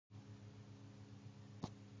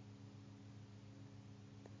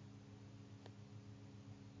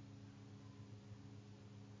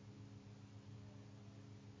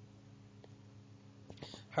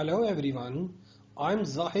Hello everyone, I'm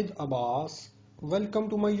Zahid Abbas. Welcome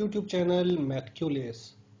to my YouTube channel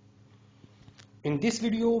MATHCULUS. In this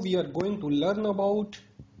video we are going to learn about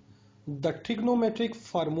the trigonometric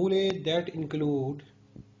formulae that include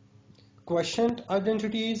quotient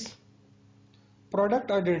identities, product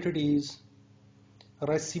identities,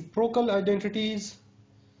 reciprocal identities,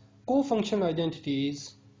 co-function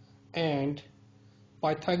identities, and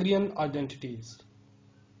Pythagorean identities.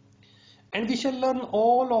 And we shall learn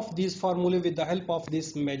all of these formulae with the help of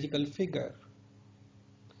this magical figure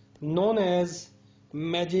known as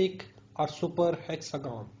magic or super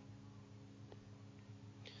hexagon.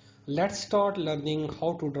 Let's start learning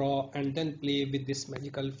how to draw and then play with this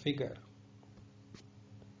magical figure.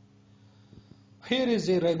 Here is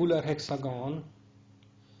a regular hexagon.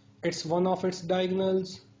 It's one of its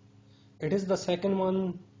diagonals, it is the second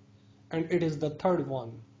one, and it is the third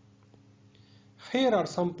one. Here are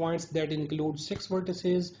some points that include 6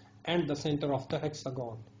 vertices and the center of the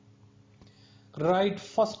hexagon. Write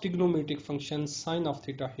first trigonometric function sine of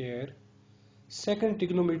theta here, second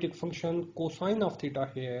trigonometric function cosine of theta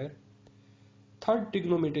here, third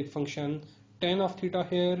trigonometric function tan of theta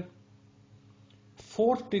here,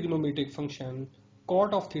 fourth trigonometric function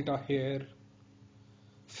cot of theta here,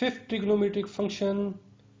 fifth trigonometric function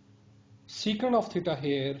secant of theta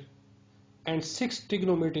here, and sixth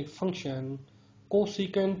trigonometric function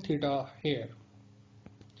cosecant theta here,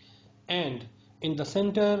 and in the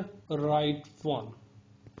center write 1.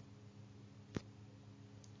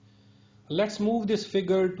 Let's move this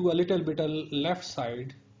figure to a little bit left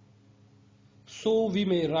side so we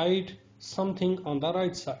may write something on the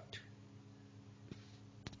right side.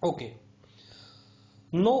 Okay,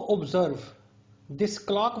 now observe this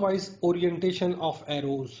clockwise orientation of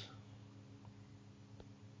arrows.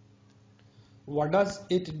 What does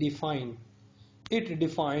it define? It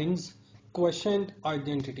defines quotient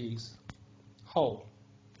identities. How?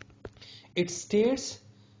 It states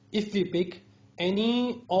if we pick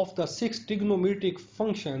any of the 6 trigonometric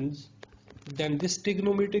functions, then this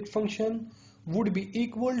trigonometric function would be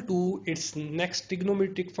equal to its next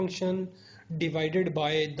trigonometric function divided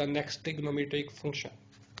by the next trigonometric function.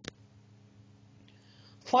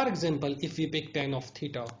 For example, if we pick tan of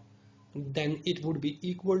theta, then it would be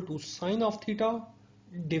equal to sine of theta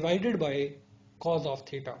divided by cos of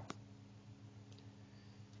theta.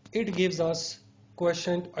 It gives us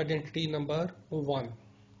quotient identity number 1.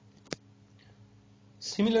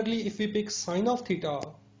 Similarly, if we pick sine of theta,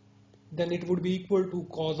 then it would be equal to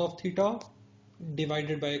cos of theta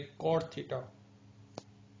divided by cot theta.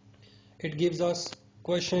 It gives us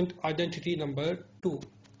quotient identity number 2.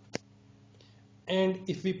 And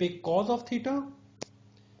if we pick cos of theta,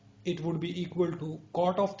 it would be equal to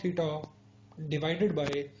cot of theta divided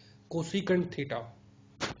by cosecant theta,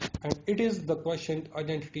 and it is the quotient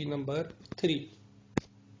identity number 3.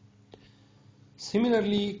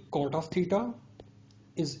 Similarly, cot of theta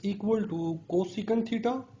is equal to cosecant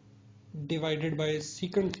theta divided by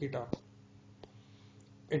secant theta.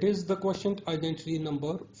 It is the quotient identity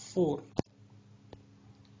number 4.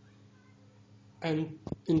 And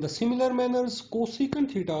in the similar manners,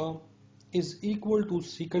 cosecant theta is equal to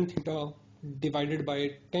secant theta divided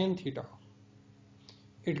by tan theta.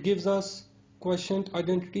 It gives us quotient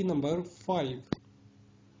identity number 5.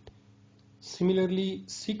 Similarly,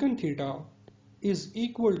 secant theta is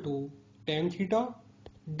equal to tan theta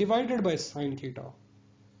divided by sine theta.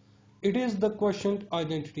 It is the quotient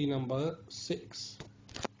identity number 6.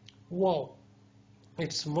 Wow,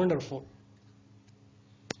 it's wonderful.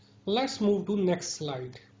 Let's move to next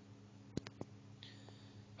slide.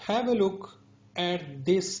 Have a look at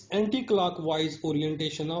this anti-clockwise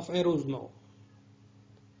orientation of arrows now.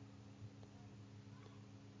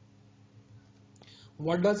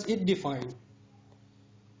 What does it define?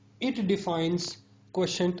 It defines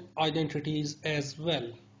quotient identities as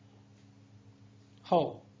well.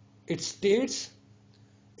 How? It states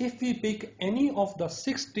if we pick any of the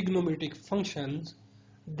 6 trigonometric functions,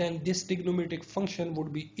 then this trigonometric function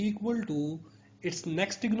would be equal to its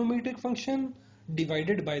next trigonometric function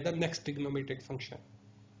divided by the next trigonometric function.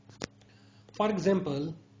 For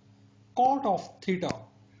example, cot of theta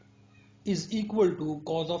is equal to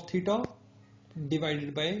cos of theta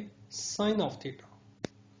divided by sine of theta.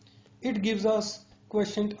 It gives us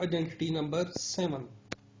quotient identity number 7.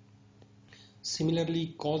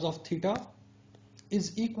 Similarly, cos of theta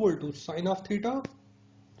is equal to sine of theta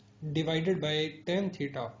divided by tan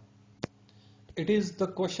theta. It is the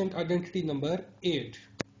quotient identity number 8.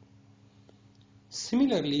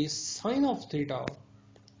 Similarly, sine of theta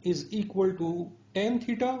is equal to tan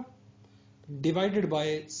theta divided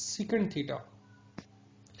by secant theta.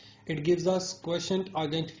 It gives us quotient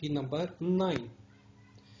identity number 9.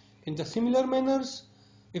 In the similar manners,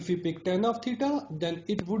 if we pick tan of theta, then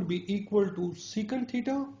it would be equal to secant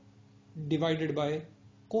theta divided by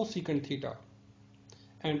cosecant theta.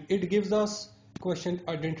 And it gives us quotient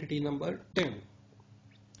identity number 10.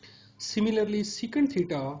 Similarly, secant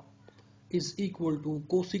theta is equal to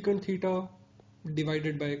cosecant theta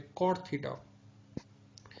divided by cot theta.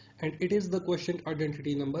 And it is the quotient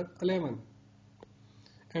identity number 11.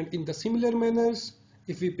 And in the similar manners,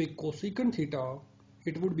 if we pick cosecant theta,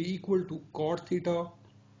 it would be equal to cot theta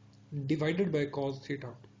divided by cos theta.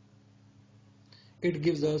 It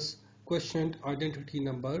gives us quotient identity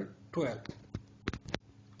number 12.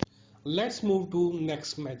 Let's move to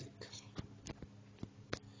next magic.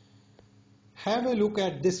 Have a look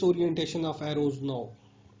at this orientation of arrows now.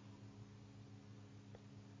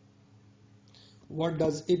 What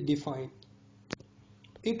does it define?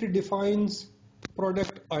 It defines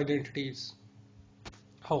product identities.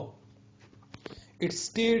 How? It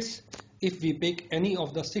states if we pick any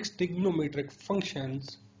of the 6 trigonometric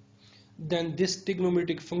functions, then this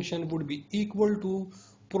trigonometric function would be equal to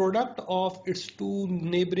product of its 2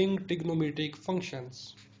 neighboring trigonometric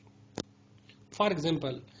functions. For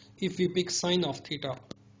example, if we pick sine of theta,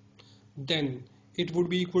 then it would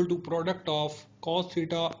be equal to product of cos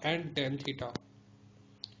theta and tan theta.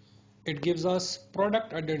 It gives us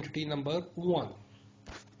product identity number 1.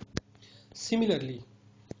 Similarly,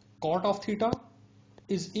 cot of theta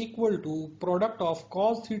is equal to product of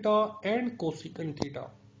cos theta and cosecant theta,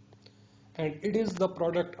 and it is the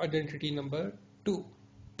product identity number 2.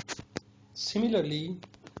 Similarly,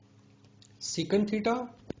 secant theta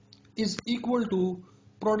is equal to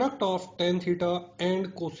product of tan theta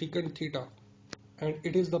and cosecant theta, and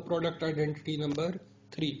it is the product identity number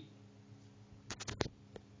 3.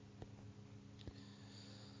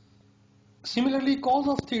 Similarly, cos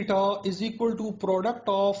of theta is equal to product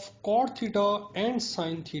of cot theta and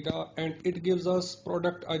sin theta, and it gives us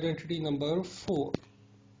product identity number 4.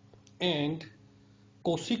 And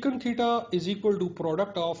cosecant theta is equal to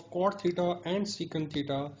product of cot theta and secant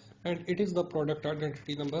theta, and it is the product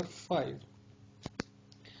identity number 5.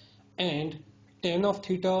 And tan of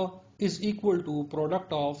theta is equal to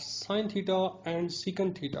product of sin theta and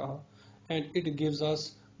secant theta, and it gives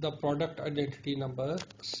us the product identity number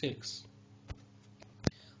 6.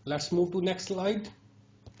 Let's move to next slide.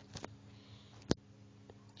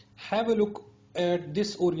 Have a look at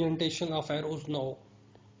this orientation of arrows now.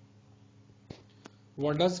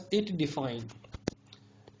 What does it define?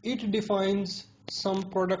 It defines some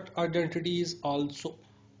product identities also.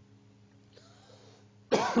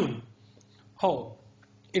 How?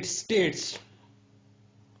 It states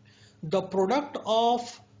the product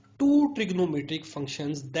of 2 trigonometric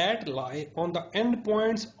functions that lie on the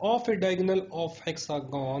endpoints of a diagonal of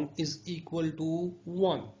hexagon is equal to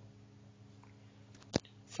 1.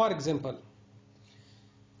 For example,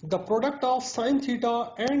 the product of sin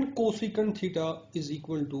theta and cosecant theta is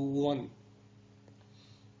equal to 1.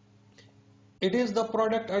 It is the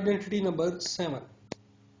product identity number 7.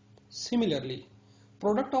 Similarly,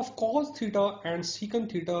 product of cos theta and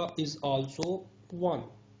secant theta is also 1.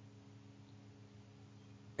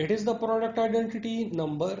 It is the product identity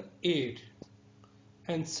number 8.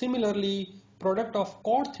 And similarly, product of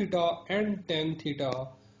cot theta and tan theta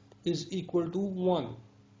is equal to 1.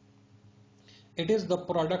 It is the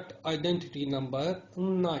product identity number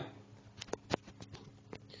 9.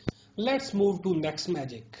 Let's move to next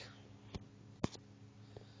magic.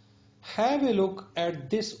 Have a look at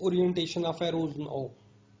this orientation of arrows now.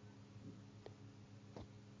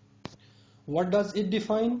 What does it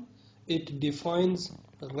define? It defines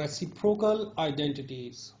reciprocal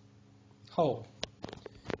identities. How?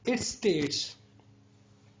 It states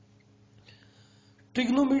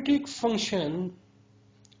trigonometric function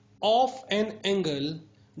of an angle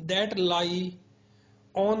that lie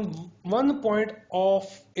on one point of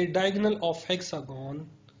a diagonal of hexagon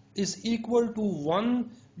is equal to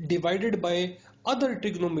 1 divided by other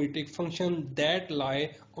trigonometric function that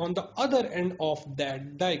lie on the other end of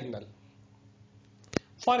that diagonal.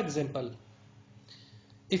 For example,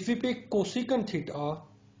 if we pick cosecant theta,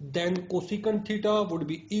 then cosecant theta would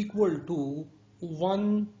be equal to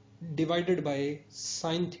 1 divided by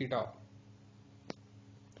sin theta.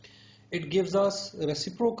 It gives us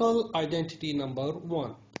reciprocal identity number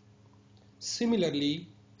 1. Similarly,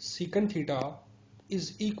 secant theta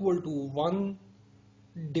is equal to 1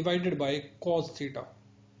 divided by cos theta.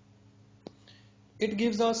 It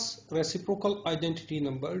gives us reciprocal identity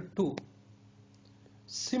number 2.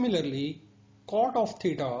 Similarly, cot of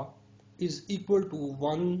theta is equal to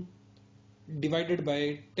 1 divided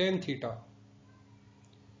by tan theta.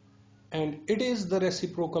 and it is the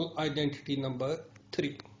reciprocal identity number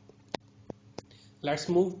 3. Let's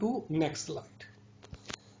move to next slide.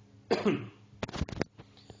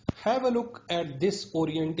 Have a look at this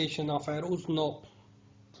orientation of arrows now.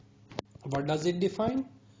 What does it define?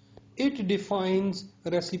 It defines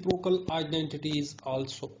reciprocal identities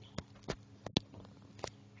also.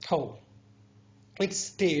 How? It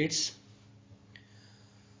states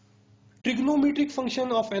trigonometric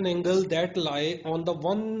function of an angle that lie on the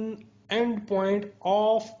one end point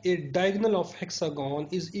of a diagonal of hexagon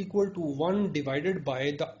is equal to 1 divided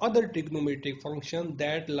by the other trigonometric function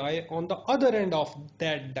that lie on the other end of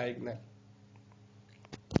that diagonal.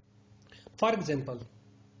 For example,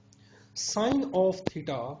 sine of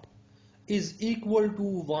theta is equal to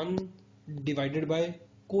 1 divided by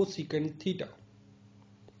cosecant theta.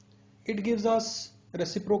 It gives us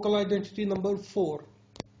reciprocal identity number 4.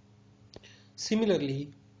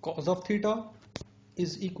 Similarly, cos of theta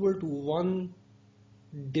is equal to 1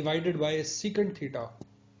 divided by secant theta.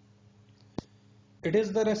 It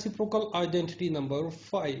is the reciprocal identity number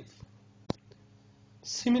 5.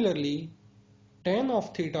 Similarly, tan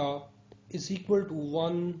of theta is equal to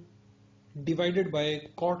 1 divided by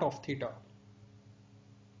cot of theta.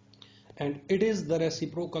 And it is the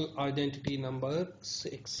reciprocal identity number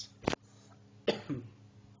 6.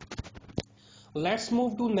 Let's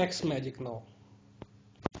move to next magic now.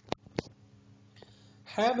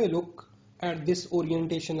 Have a look at this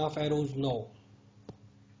orientation of arrows now.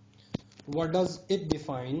 What does it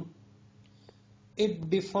define? It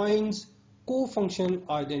defines co-function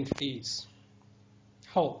identities.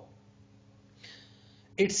 How?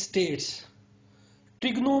 It states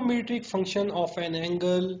trigonometric function of an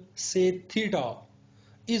angle, say theta,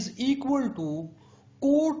 is equal to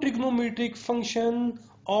co-trigonometric function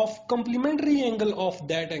of complementary angle of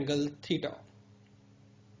that angle theta.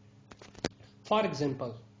 For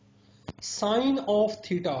example, sine of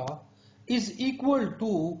theta is equal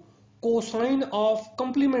to cosine of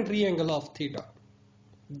complementary angle of theta.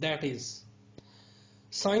 That is,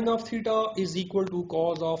 sine of theta is equal to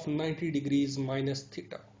cos of 90 degrees minus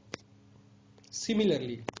theta.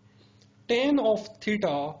 Similarly, tan of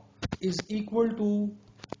theta is equal to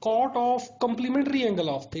cot of complementary angle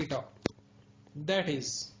of theta. That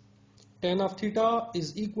is, tan of theta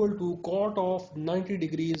is equal to cot of 90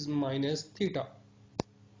 degrees minus theta.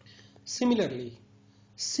 Similarly,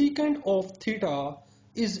 secant of theta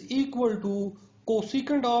is equal to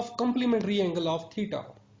cosecant of complementary angle of theta.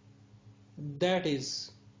 That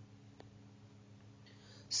is,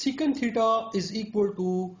 secant theta is equal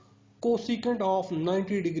to cosecant of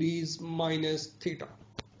 90 degrees minus theta.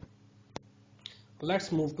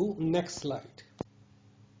 Let's move to next slide.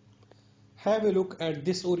 Have a look at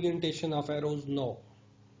this orientation of arrows now.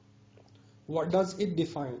 What does it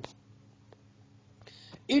define?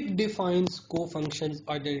 It defines co-functions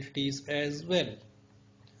identities as well.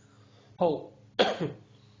 How?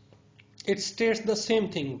 It states the same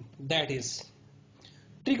thing, that is,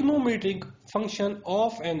 trigonometric function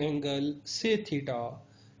of an angle, say theta,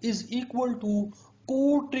 is equal to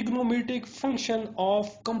co-trigonometric function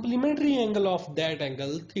of complementary angle of that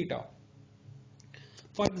angle theta.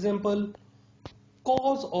 For example,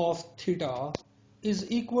 cos of theta is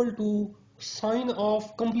equal to sine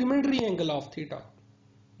of complementary angle of theta.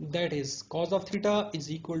 That is, cos of theta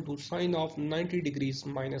is equal to sine of 90 degrees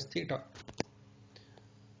minus theta.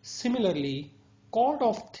 Similarly, cot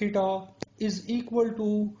of theta is equal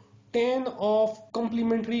to tan of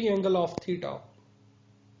complementary angle of theta.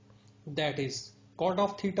 That is, cot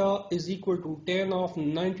of theta is equal to tan of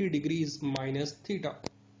 90 degrees minus theta.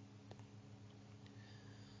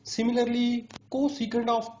 Similarly, cosecant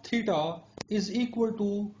of theta is equal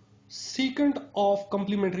to secant of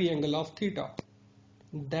complementary angle of theta.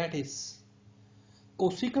 That is,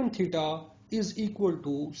 cosecant theta is equal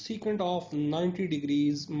to secant of 90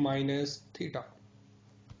 degrees minus theta.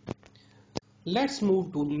 Let's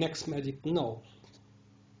move to next magic now.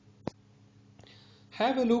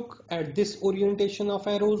 Have a look at this orientation of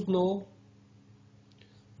arrows now.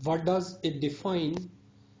 What does it define?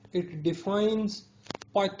 It defines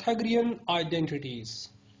Pythagorean identities.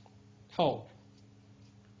 How?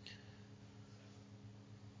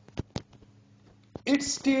 It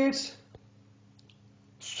states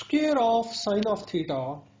square of sine of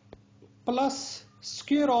theta plus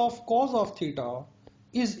square of cos of theta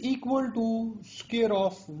is equal to square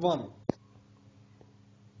of 1.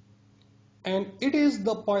 And it is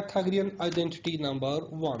the Pythagorean identity number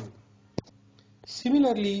 1.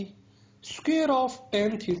 Similarly, square of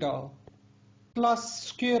tan theta plus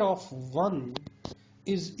square of 1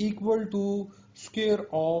 is equal to square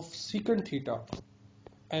of secant theta.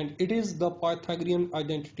 and it is the Pythagorean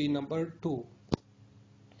identity number 2.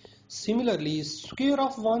 Similarly, square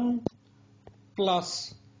of 1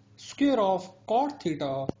 plus square of cot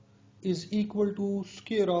theta is equal to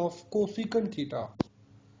square of cosecant theta,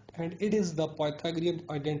 and it is the Pythagorean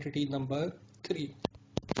identity number 3.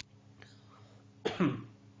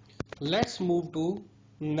 Let's move to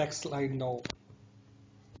next slide now.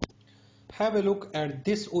 Have a look at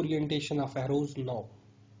this orientation of arrows now.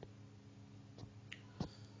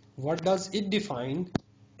 What does it define?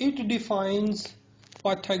 It defines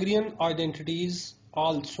Pythagorean identities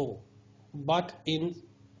also, but in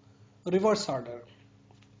reverse order.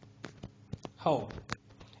 How?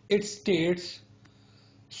 It states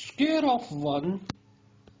square of 1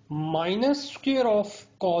 minus square of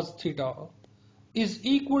cos theta is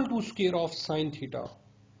equal to square of sin theta,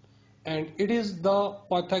 and it is the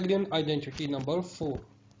Pythagorean identity number 4.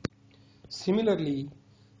 Similarly,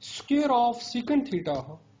 square of secant theta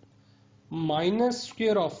minus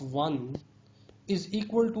square of 1 is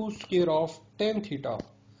equal to square of tan theta,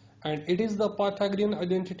 and it is the Pythagorean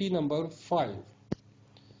identity number 5.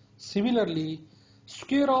 Similarly,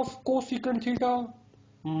 square of cosecant theta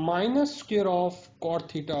minus square of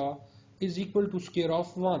cot theta is equal to square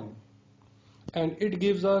of 1, and it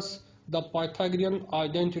gives us the Pythagorean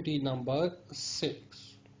identity number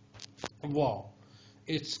 6. Wow,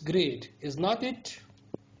 it's great, is not it?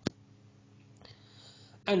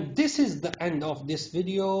 And this is the end of this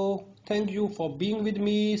video. Thank you for being with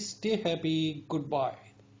me. Stay happy. Goodbye.